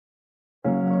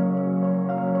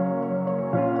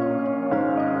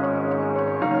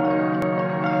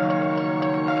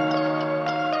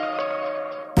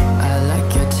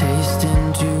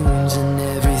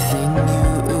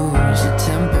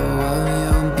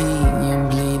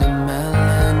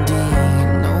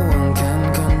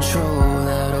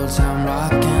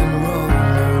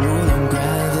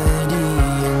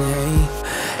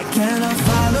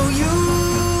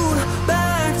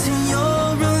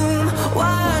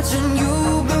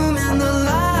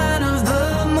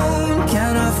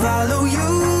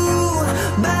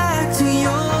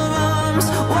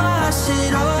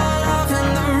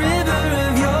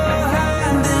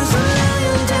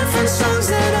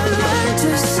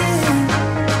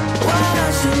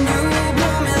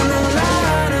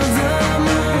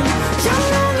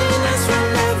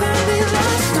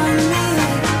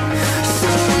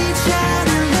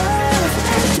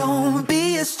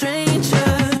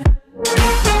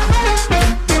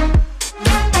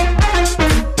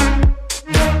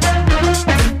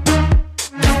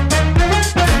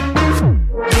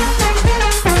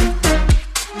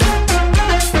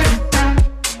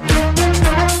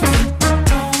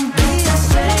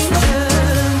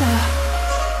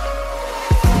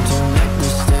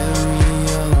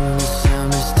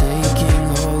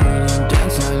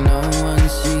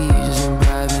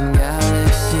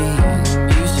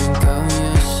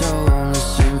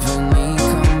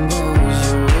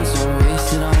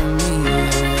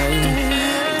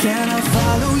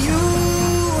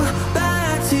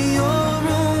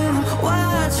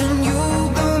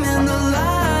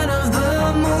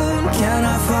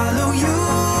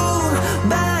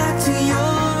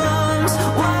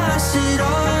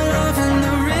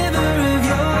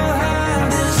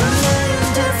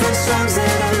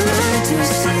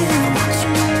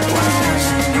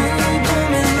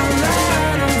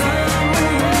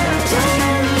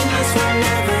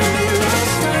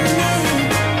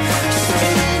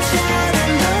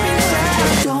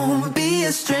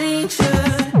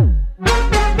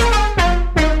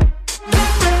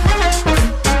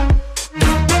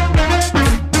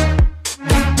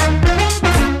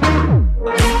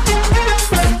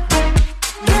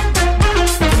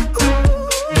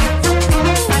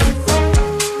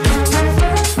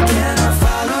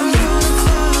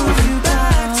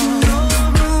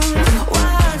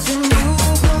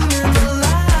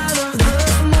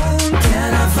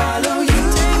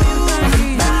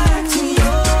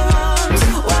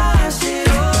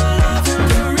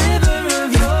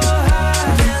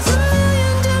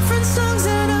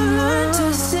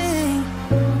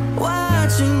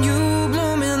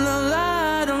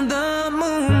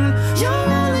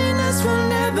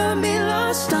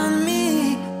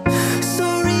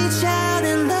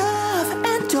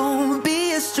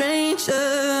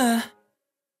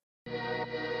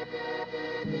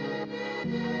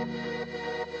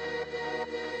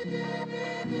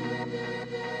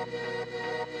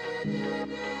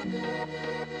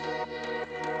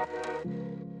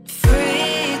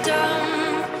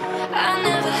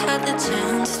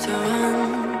chance to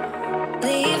run,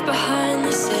 leave behind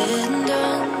the said and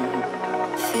done,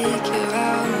 figure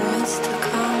out what's to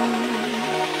come.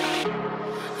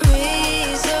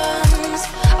 Reasons,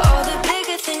 all the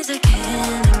bigger things I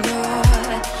can't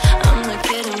ignore. I'm not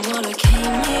getting what I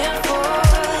came here for.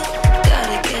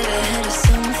 Gotta get ahead of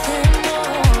something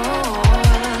more.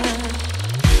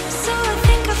 So I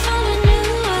think I found a new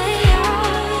way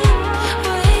out,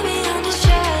 way beyond the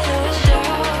shadow of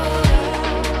doubt.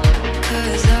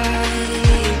 'Cause I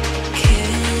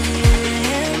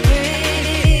can't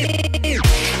breathe,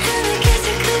 and I guess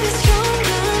I could be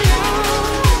stronger now,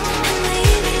 and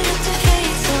leave it up to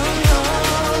fate somehow.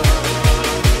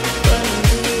 But I'm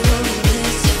doing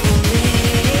this for me.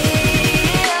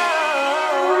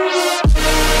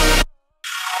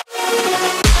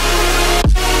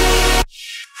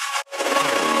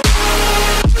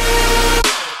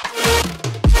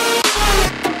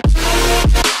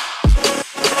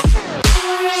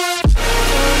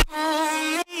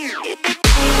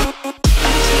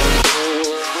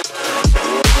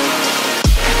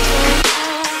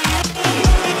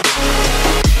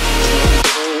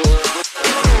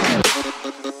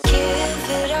 Give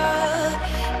it up,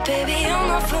 baby, I'm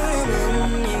not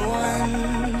fooling anyone.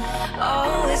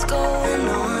 Always going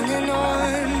on and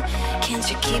on. Can't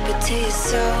you keep it to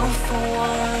yourself for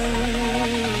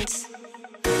once?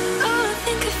 Oh, I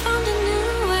think I found a new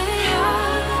way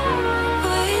out,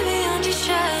 way beyond your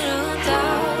shadow of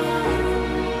doubt.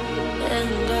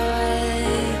 And I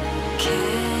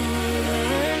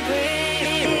can't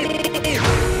breathe.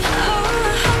 Oh,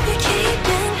 I hope you're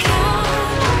keeping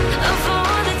count of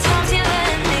all the times you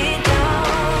let me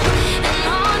down, and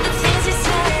all the things you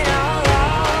said out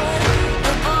loud,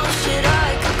 the bullshit I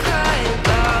could cry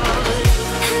about.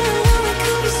 And I know we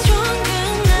could be stronger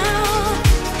now,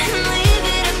 and leave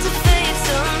it up to fate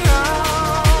somehow.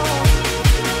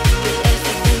 But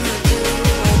everything I do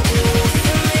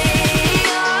for me.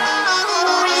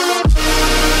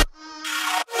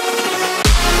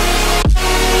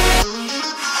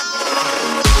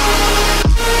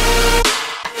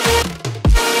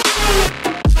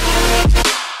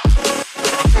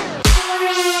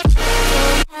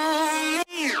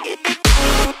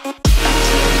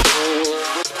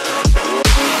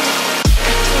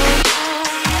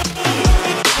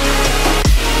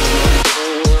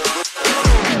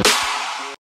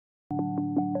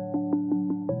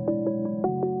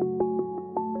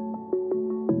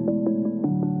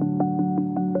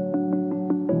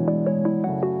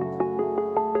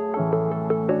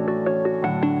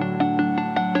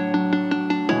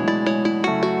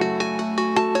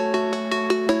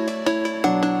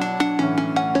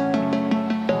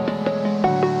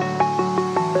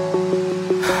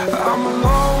 I'm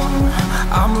alone,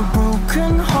 I'm a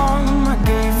broken home. I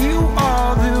gave you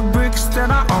all the bricks that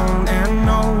I own and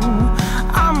know.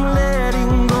 I'm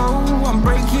letting go, I'm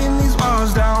breaking these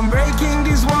walls down, breaking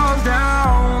these walls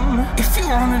down. If you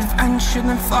want adventure,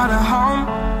 then fly to home.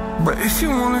 But if you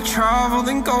wanna travel,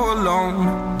 then go alone.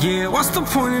 Yeah, what's the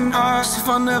point in us if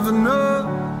I never know?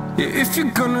 Yeah, if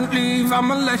you're gonna leave,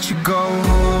 I'ma let you go.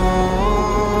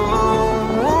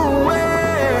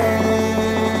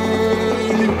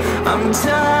 I'm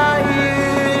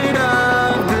tired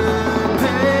of the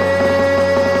pain.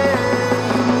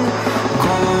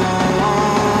 Go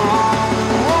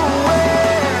away.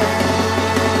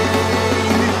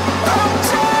 I'm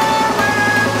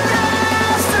tired of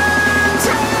dancing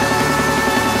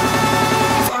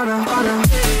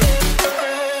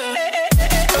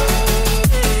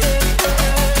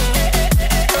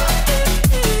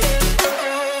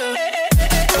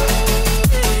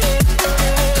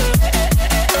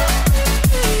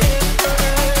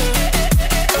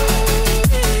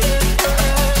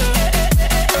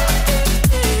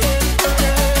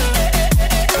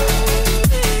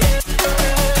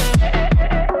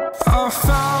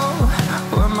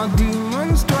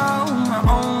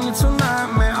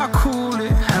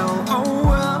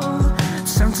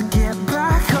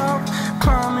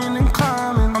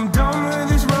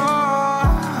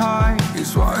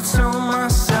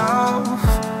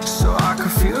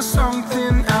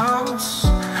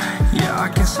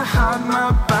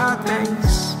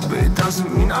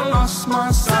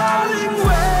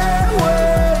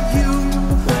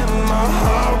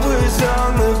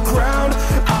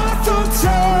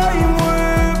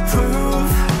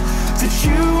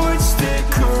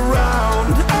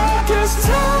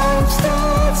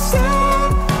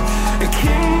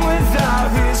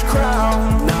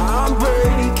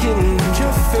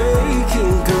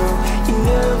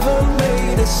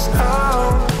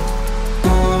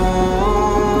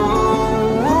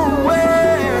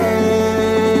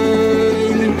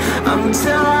I'm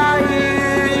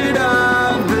tired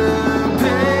of the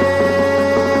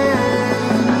pain.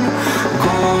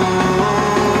 Go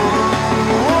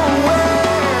away.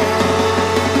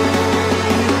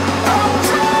 Oh,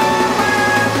 time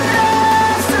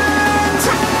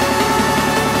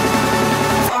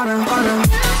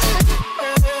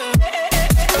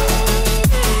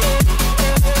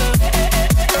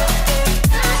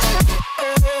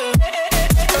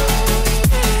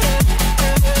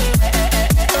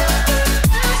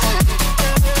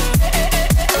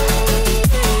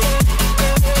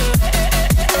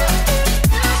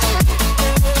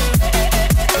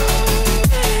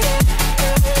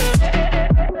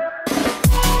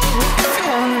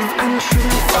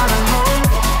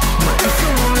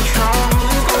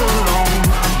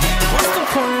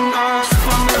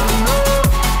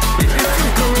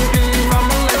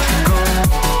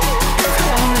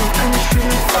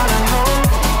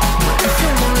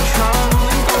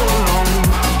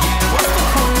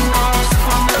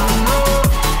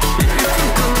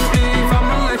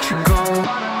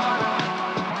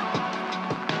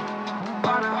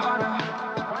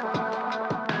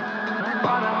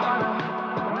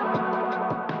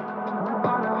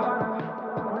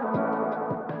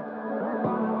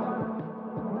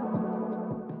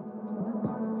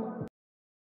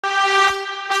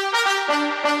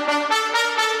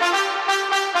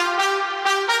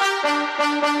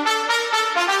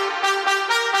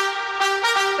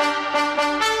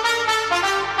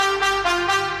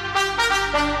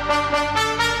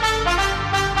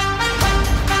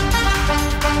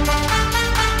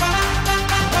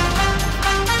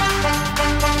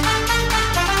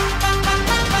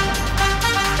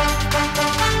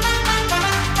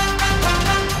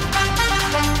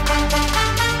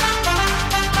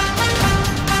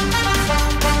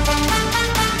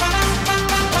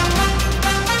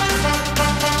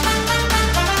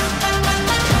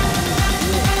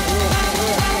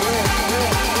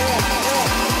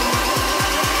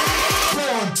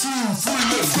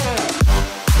and listen.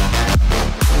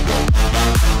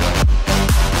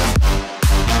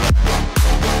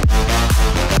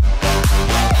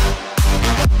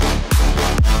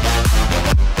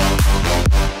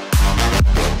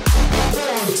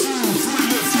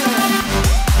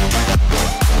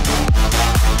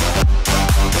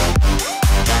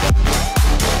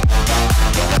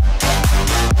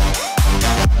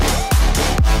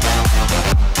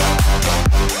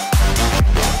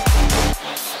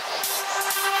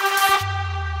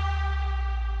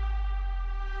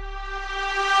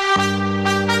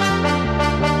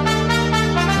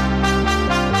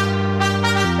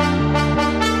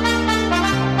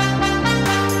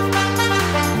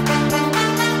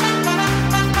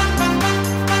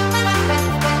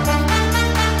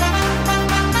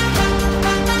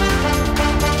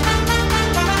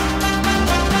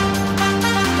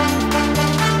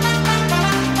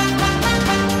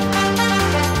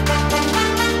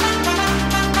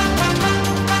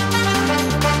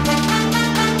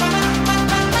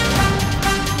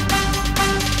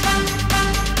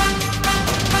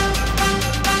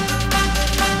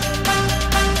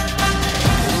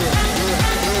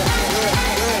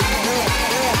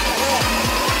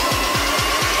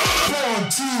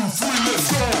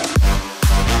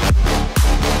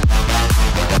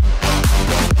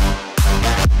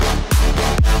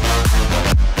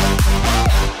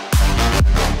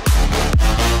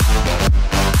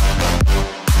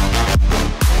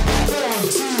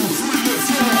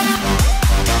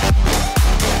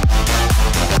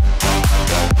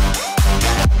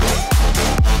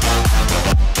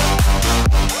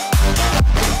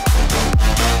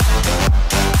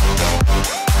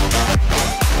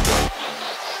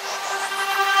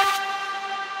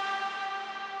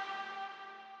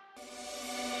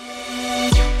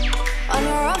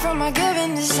 From my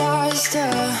given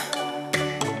disaster,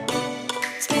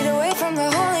 speed away from the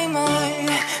holy mind.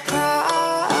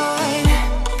 Pride,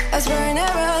 I swear I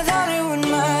never thought it would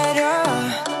matter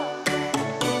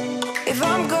if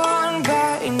I'm gone.